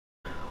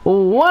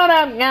What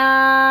up,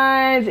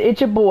 guys?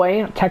 It's your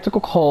boy,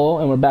 Tactical Cole,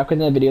 and we're back with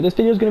another video. This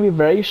video is going to be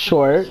very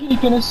short. Skinny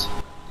penis.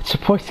 It's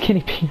your boy,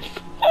 Skinny Penis.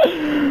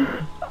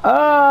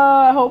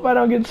 I hope I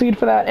don't get sued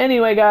for that.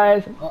 Anyway,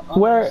 guys,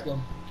 we're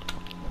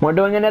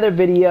doing another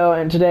video,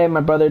 and today my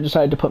brother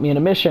decided to put me in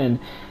a mission.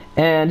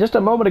 And just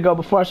a moment ago,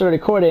 before I started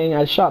recording,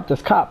 I shot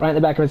this cop right in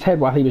the back of his head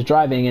while he was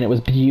driving, and it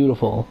was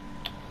beautiful.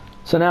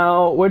 So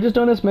now, we're just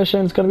doing this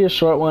mission. It's going to be a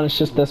short one. It's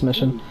just this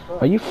mission.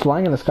 Are you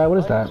flying in the sky? What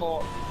is that?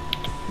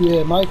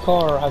 Yeah, my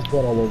car has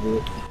blood all over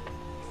it.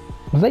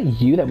 Was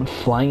that you that went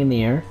flying in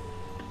the air?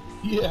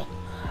 Yeah.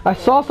 I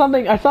saw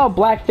something. I saw a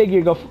black figure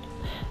go.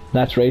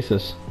 That's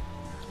racist.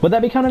 Would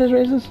that be counted as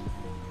racist?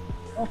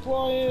 I'm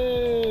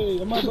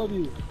flying! I'm above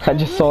you. I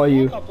just saw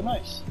you.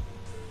 Nice.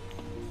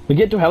 We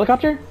get to a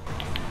helicopter?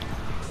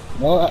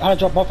 No, I had to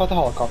drop off at the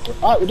helicopter.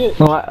 Alright, we did it.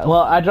 Well,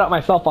 I dropped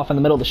myself off in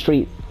the middle of the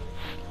street.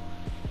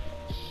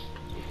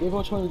 Look how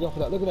much money we got for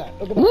that. Look at that.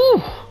 Look at that.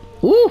 Oof!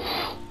 Oof!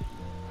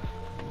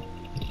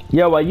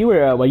 Yo, while you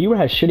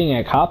were shooting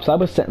at cops, I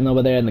was sitting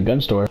over there in the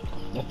gun store.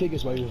 That's the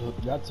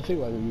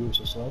figure why you were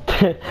so slow.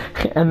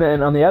 And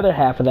then on the other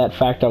half of that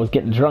fact, I was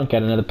getting drunk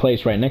at another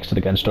place right next to the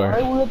gun store.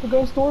 Why were you at the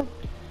gun store?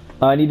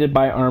 I needed to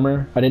buy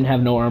armor. I didn't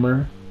have no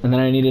armor, and then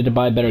I needed to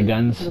buy better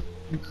guns.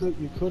 You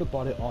could have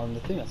bought it on the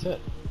thing. That's it.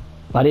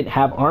 I didn't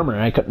have armor.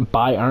 I couldn't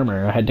buy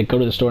armor. I had to go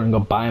to the store and go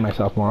buy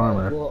myself more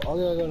armor. Well, I'm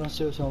gonna go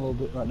downstairs in a little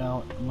bit right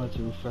now. I'm going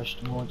to refresh.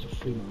 I'm going to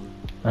free mode.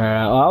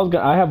 Alright. Well,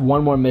 I have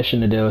one more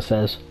mission to do. It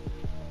says.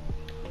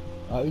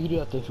 You can do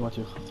that if you want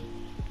to.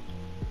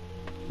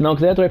 No,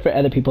 because I have to wait for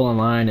other people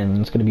online,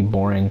 and it's gonna be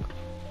boring.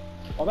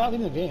 I'm not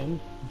leaving the game.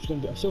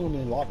 I'm still gonna be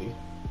in the lobby.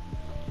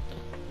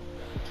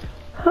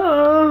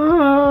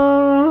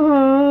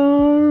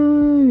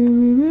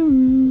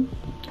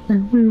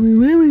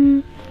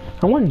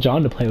 I want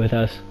John to play with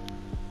us.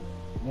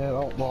 Yeah,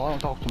 well, I don't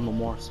talk to him no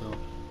more, so.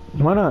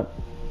 Why not?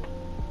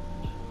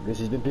 I guess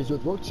he's been busy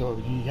with work, so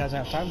he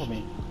hasn't had time for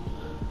me.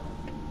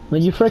 Well,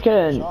 you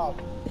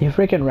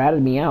freaking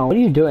ratted me out. What are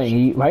you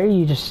doing? Why are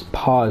you just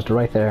paused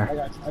right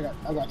there?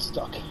 I got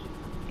stuck.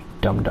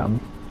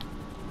 Dum.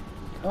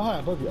 Oh, hi,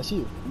 above you. I see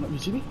you. You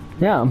see me?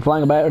 Yeah, I'm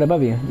flying about right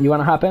above you. You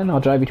wanna hop in? I'll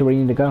drive you to where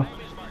you need to go.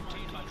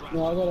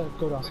 No, I gotta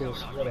go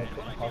downstairs. I gotta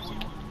put my car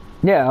somewhere.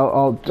 Yeah,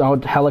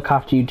 I'll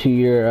helicopter you to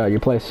your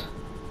place.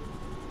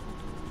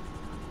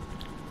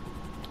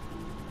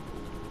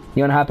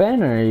 You wanna hop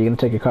in, or are you gonna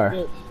take your car?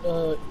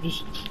 Yeah,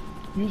 just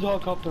use the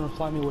helicopter and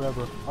fly me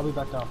wherever. I'll be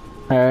back down.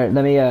 Alright,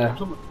 let me,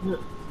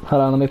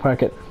 hold on, let me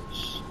park it.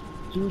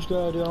 Do what you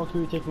gotta do, I don't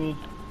care where you take me.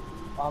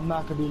 I'm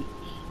not gonna be...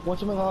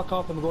 Once I'm in the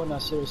helicopter, I'm going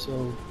downstairs,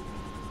 so...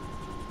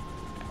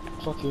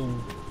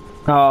 Fucking...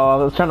 Oh, I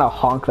was trying to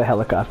honk the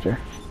helicopter.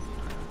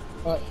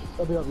 Alright,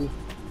 I'll be up with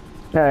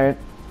you. Alright.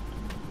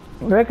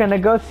 We're gonna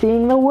go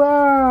seeing the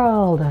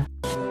world!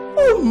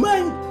 Oh my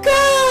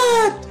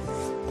god!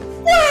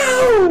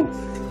 Wow!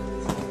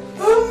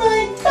 Oh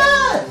my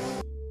god!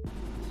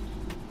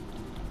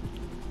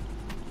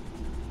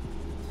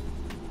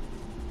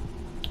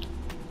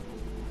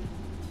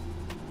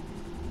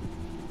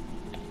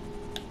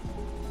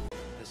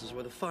 This is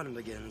where the fun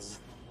begins.